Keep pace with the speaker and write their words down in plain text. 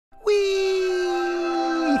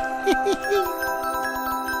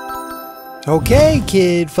Okay,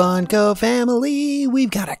 KidFunCo family, we've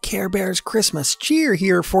got a Care Bears Christmas cheer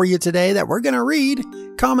here for you today that we're going to read.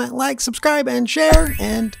 Comment, like, subscribe, and share,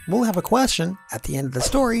 and we'll have a question at the end of the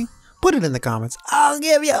story. Put it in the comments. I'll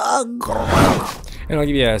give you a and I'll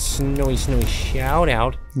give you a snowy shout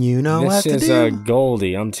out. You know what to do. This is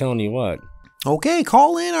Goldie, I'm telling you what. Okay,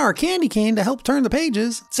 call in our candy cane to help turn the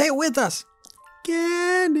pages. Say it with us.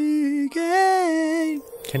 Candy cane.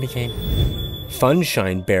 Candy cane.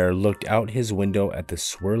 Funshine Bear looked out his window at the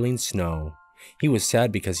swirling snow. He was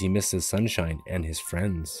sad because he missed the sunshine and his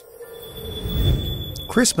friends.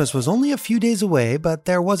 Christmas was only a few days away, but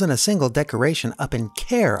there wasn't a single decoration up in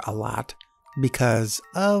Aloud because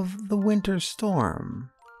of the winter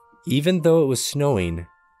storm. Even though it was snowing,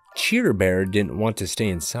 Cheer Bear didn't want to stay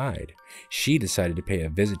inside. She decided to pay a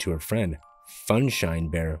visit to her friend. Funshine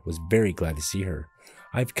Bear was very glad to see her.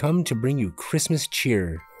 "I've come to bring you Christmas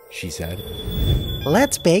cheer," she said.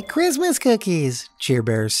 "Let's bake Christmas cookies," Cheer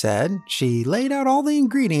Bear said. She laid out all the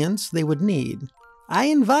ingredients they would need. "I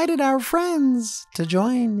invited our friends to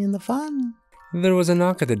join in the fun." There was a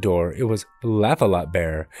knock at the door. It was Laugh-A-Lot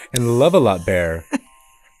Bear and Love-A-Lot Bear.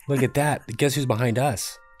 Look at that. Guess who's behind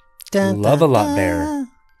us? Love-A-Lot Bear.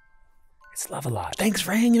 It's Love-A-Lot. Thanks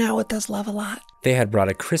for hanging out with us, Love-A-Lot. They had brought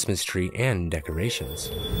a Christmas tree and decorations.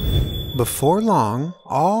 Before long,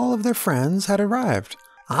 all of their friends had arrived.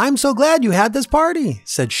 "I'm so glad you had this party,"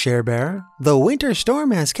 said Cheer Bear. "The winter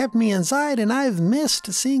storm has kept me inside and I've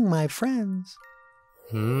missed seeing my friends."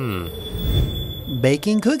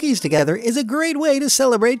 "Baking cookies together is a great way to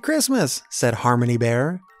celebrate Christmas," said Harmony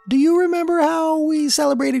Bear. "Do you remember how we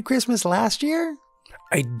celebrated Christmas last year?"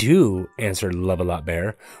 "I do," answered Love-A-Lot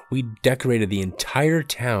Bear. "We decorated the entire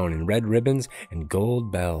town in red ribbons and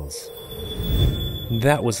gold bells."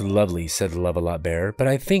 "That was lovely," said Love-A-Lot Bear, "but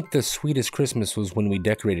I think the sweetest Christmas was when we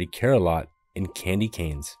decorated Care-A-Lot in candy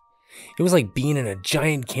canes. It was like being in a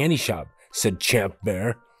giant candy shop," said Champ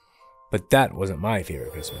Bear. "But that wasn't my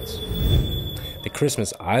favorite Christmas. The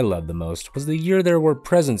Christmas I loved the most was the year there were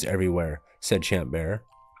presents everywhere," said Champ Bear.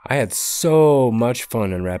 "I had so much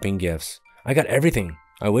fun unwrapping gifts. I got everything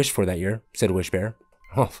I wished for that year," said Wish Bear.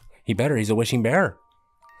 "Oh, he better, he's a wishing bear.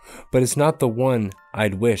 But it's not the one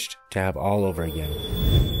I'd wished to have all over again."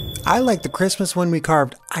 "I like the Christmas when we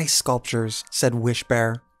carved ice sculptures," said Wish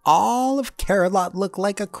Bear. "All of Care-A-Lot looked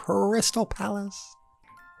like a crystal palace."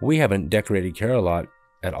 "We haven't decorated Care-A-Lot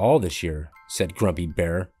at all this year," said Grumpy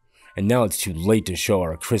Bear. "And now it's too late to show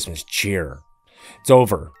our Christmas cheer. It's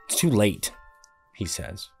over. It's too late," he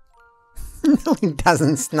says. No, he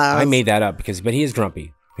doesn't, Snubs. I made that up but he is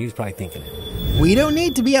grumpy. He was probably thinking it. "We don't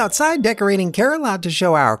need to be outside decorating Care-A-Lot to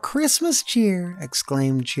show our Christmas cheer,"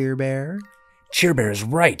 exclaimed Cheer Bear. "Cheer Bear is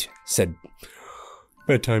right," said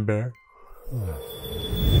Bedtime Bear.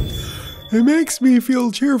 "It makes me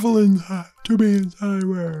feel cheerful to be inside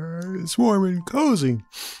where it's warm and cozy,"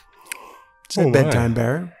 said Bedtime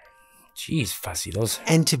Bear. "Jeez, Fussy, those..."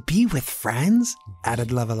 "And to be with friends,"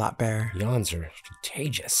 added Love-A-Lot Bear. "Yawns are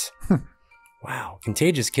contagious." Wow,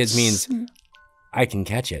 contagious, kids, means I can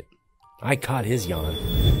catch it. I caught his yawn.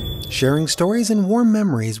 "Sharing stories and warm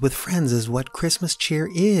memories with friends is what Christmas cheer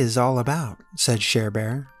is all about," said Cheer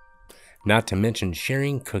Bear. "Not to mention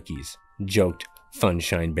sharing cookies," joked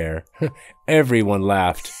Funshine Bear. Everyone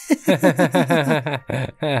laughed.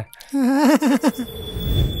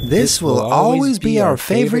 This will always be our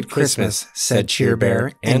favorite Christmas," said Cheer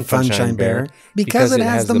Bear and Funshine Bear, "because it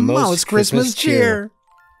has the most Christmas cheer."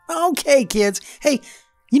 Okay, kids. Hey,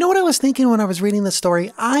 you know what I was thinking when I was reading this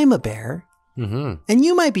story? I'm a bear. And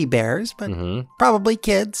you might be bears, but probably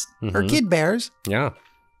kids or kid bears. Yeah.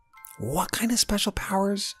 What kind of special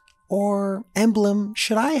powers or emblem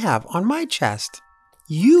should I have on my chest?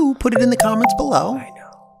 You put it in the comments below. I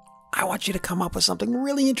know. I want you to come up with something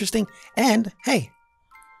really interesting. And hey,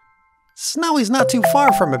 Snowy's not too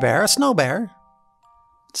far from a bear, a snow bear.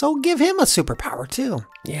 So give him a superpower too.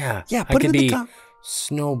 Yeah. Yeah, put it in the comments.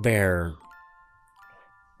 Snow Bear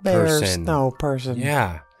person. Snow person.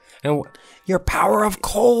 Yeah. And your power of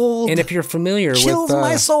cold. And if you're familiar chills with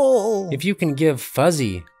my soul. If you can give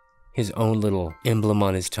Fuzzy his own little emblem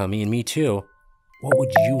on his tummy, and me too, what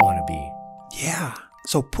would you want to be? Yeah.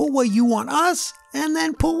 So put what you want us, and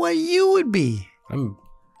then put what you would be. I'm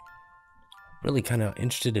really kind of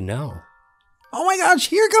interested to know. Oh my gosh,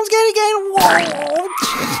 here comes Candy Cane. Whoa.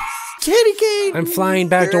 Candy Cane. I'm flying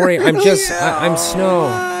back, Dory. I'm snow.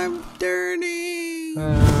 I'm turning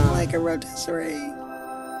like a rotisserie.